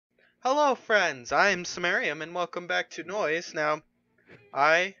Hello friends, I'm Samarium and welcome back to Noise. Now,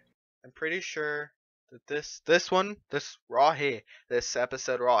 I am pretty sure that this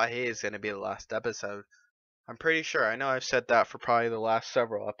episode Raw Hay is going to be the last episode. I'm pretty sure. I know I've said that for probably the last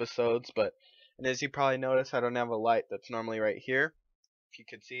several episodes, and as you probably noticed, I don't have a light that's normally right here. If you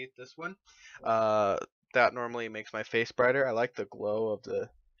can see this one, uh, that normally makes my face brighter. I like the glow of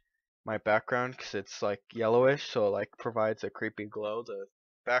my background because it's like yellowish, so it like provides a creepy glow. The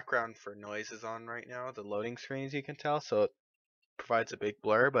background for Noise is on right now, the loading screen, as you can tell, so it provides a big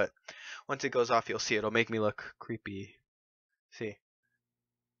blur, but once it goes off you'll see it'll make me look creepy. See,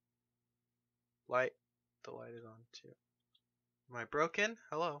 light, the light is on too. Am I broken?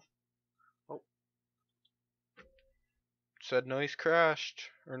 Hello. Oh, said Noise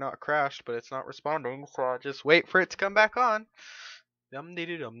crashed, or not crashed, but it's not responding, so I'll just wait for it to come back on. Dum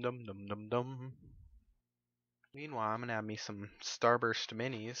dee dum dum dum dum dum. Meanwhile, I'm gonna have me some Starburst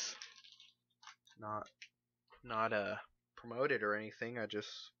minis. Not promoted or anything. I just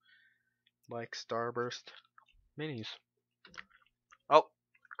like Starburst minis. Oh,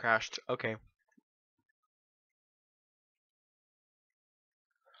 crashed. Okay.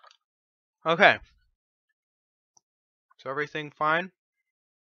 Okay. So everything fine?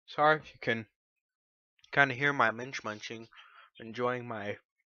 Sorry if you can kind of hear my munching. Enjoying my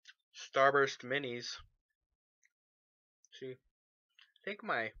Starburst minis. See, I think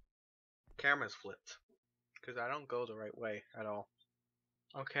my camera's flipped because I don't go the right way at all.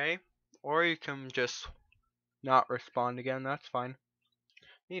 Okay. Or you can just not respond again. That's fine.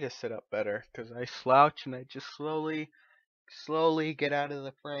 Need to sit up better because I slouch and I just slowly get out of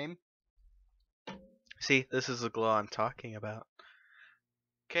the frame. See, this is the glow I'm talking about.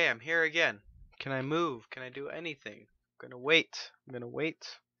 Okay, I'm here again. Can I move? Can I do anything? I'm gonna wait.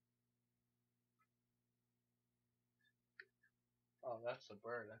 Oh, that's a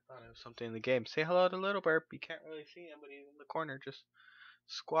bird. I thought it was something in the game. Say hello to Little Burp. You can't really see him, but he's in the corner just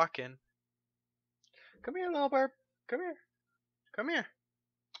squawking. Come here, Little Burp. Come here. Come here.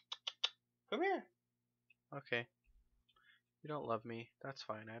 Come here. Okay. You don't love me. That's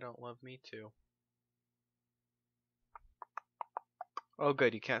fine. I don't love me too. Oh,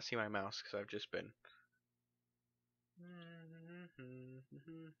 good. You can't see my mouse because I've just been.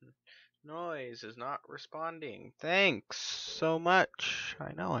 Noise is not responding. Thanks so much.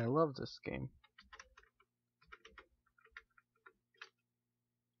 I know, I love this game.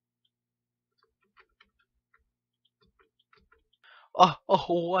 Oh,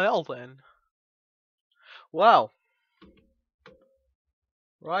 well then. Well.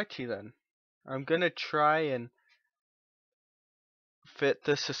 Righty then. I'm gonna try and fit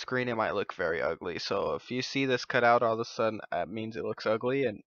this to screen. It might look very ugly. So if you see this cut out all of a sudden, that means it looks ugly.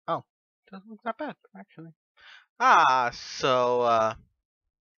 And oh, it doesn't look that bad actually.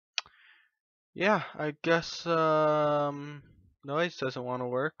 Yeah, I guess noise doesn't want to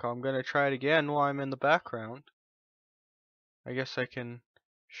work. I'm gonna try it again while I'm in the background. I guess I can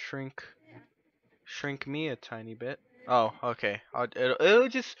shrink me a tiny bit. Oh, okay. It'll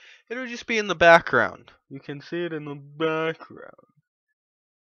just be in the background. You can see it in the background.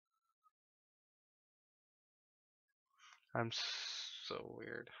 I'm so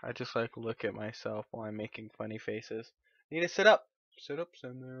weird. I just like look at myself while I'm making funny faces. Need to sit up. Sit up,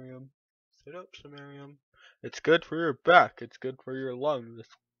 Samarium. Sit up, Samarium. It's good for your back. It's good for your lungs.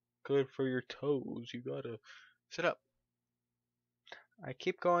 It's good for your toes. You gotta sit up. I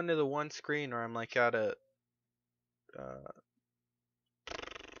keep going to the one screen where I'm like at a,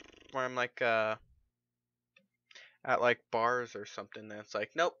 where I'm like at like bars or something. That's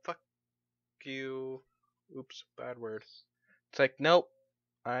like, nope, fuck you. Oops, bad word. It's like, nope,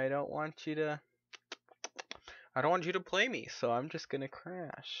 I don't want you to. I don't want you to play me, so I'm just gonna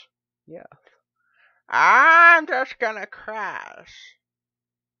crash. Yeah. I'm just gonna crash.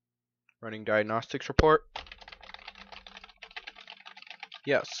 Running diagnostics report.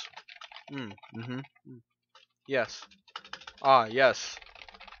 Yes. Yes. Ah, yes.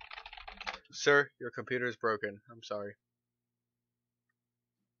 Sir, your computer is broken. I'm sorry.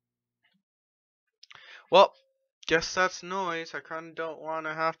 Well, guess that's noise. I kinda don't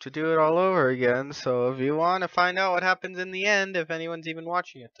wanna have to do it all over again, so if you wanna find out what happens in the end, if anyone's even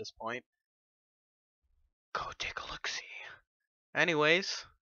watching at this point, go take a look-see. Anyways,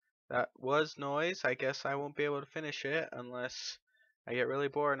 that was noise. I guess I won't be able to finish it unless I get really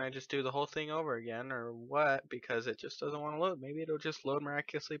bored and I just do the whole thing over again or what, because it just doesn't want to load. Maybe it'll just load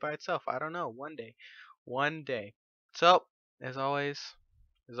miraculously by itself. I don't know. One day. One day. So, as always,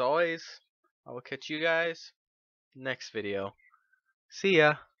 I will catch you guys next video. See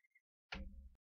ya.